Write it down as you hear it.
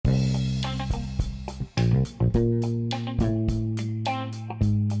I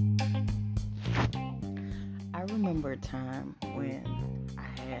remember a time when I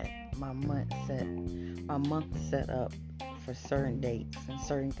had my month set up for certain dates and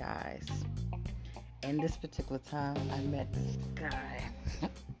certain guys. And this particular time, I met this guy,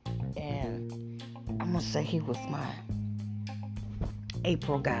 and I'm gonna say he was my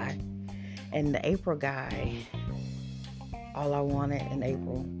April guy. And the April guy, all I wanted in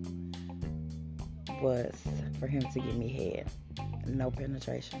April was for him to give me head. No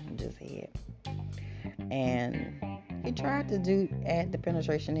penetration, just head. And he tried to add the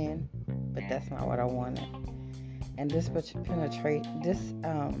penetration in, but that's not what I wanted. And this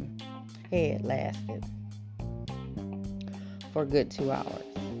head lasted for a good 2 hours.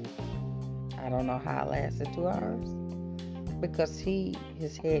 I don't know how it lasted 2 hours because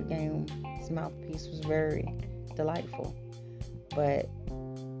his head game, his mouthpiece was very delightful. But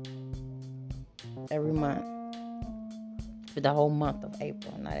every month, for the whole month of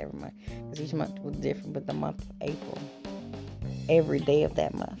April, not every month, because each month was different, but the month of April, every day of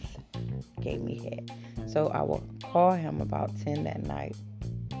that month gave me head. So I would call him about 10 that night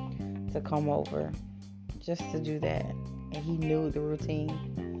to come over just to do that. And he knew the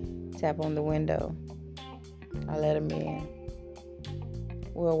routine. Tap on the window. I let him in.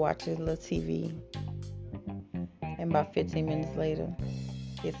 We'll watch his little TV. And about 15 minutes later,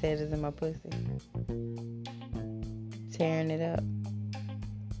 his head is in my pussy. Tearing it up.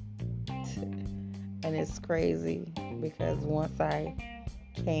 And it's crazy because once I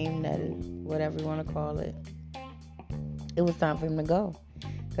came nutted, whatever you want to call it, it was time for him to go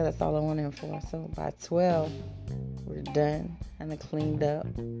because that's all I wanted him for. So by 12, we're done and I cleaned up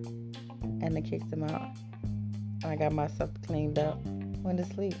and I kicked him out. I got myself cleaned up, went to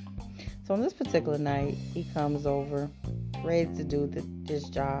sleep. So on this particular night, he comes over, ready to do this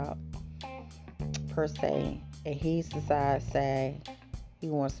job per se, and he decides say he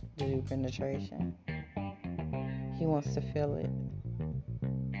wants to do penetration. He wants to feel it.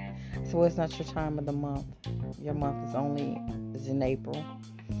 So it's not your time of the month. Your month is in April,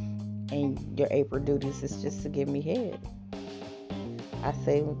 and your April duties is just to give me head. I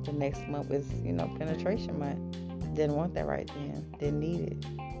say the next month is penetration month. Didn't want that right then. Didn't need it.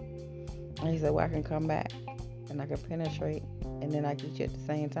 And he said, well, I can come back and I can penetrate and then I can eat you at the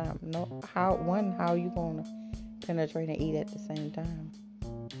same time. No, how are you going to penetrate and eat at the same time?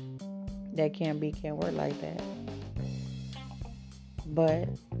 That can't work like that. But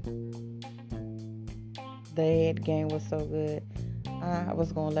the head game was so good, I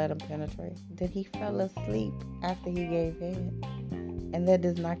was going to let him penetrate. Then he fell asleep after he gave head. And that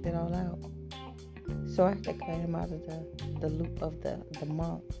just knocked it all out. So I had to cut him out of the loop of the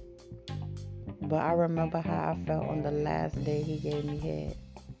month. But I remember how I felt on the last day he gave me head.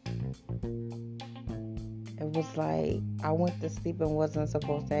 It was like I went to sleep and wasn't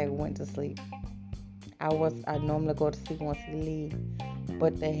supposed to have went to sleep. I normally go to sleep once he leave.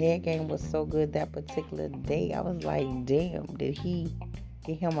 But the head game was so good that particular day. I was like, damn, did he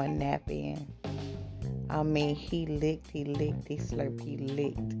get him a nap in? I mean, he licked, he slurped, he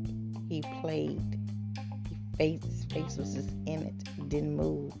licked, he played. His face was just in it. He didn't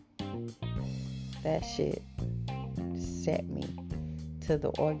move. That shit set me to the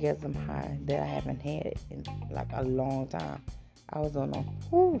orgasm high that I haven't had in like a long time. I was on a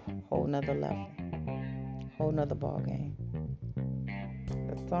whole nother level. Whole nother ball game.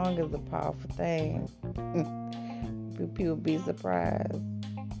 The song is a powerful thing. People be surprised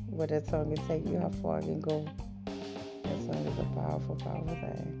where that song can take you, how far it can go. That song is a powerful, powerful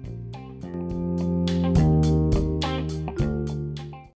thing.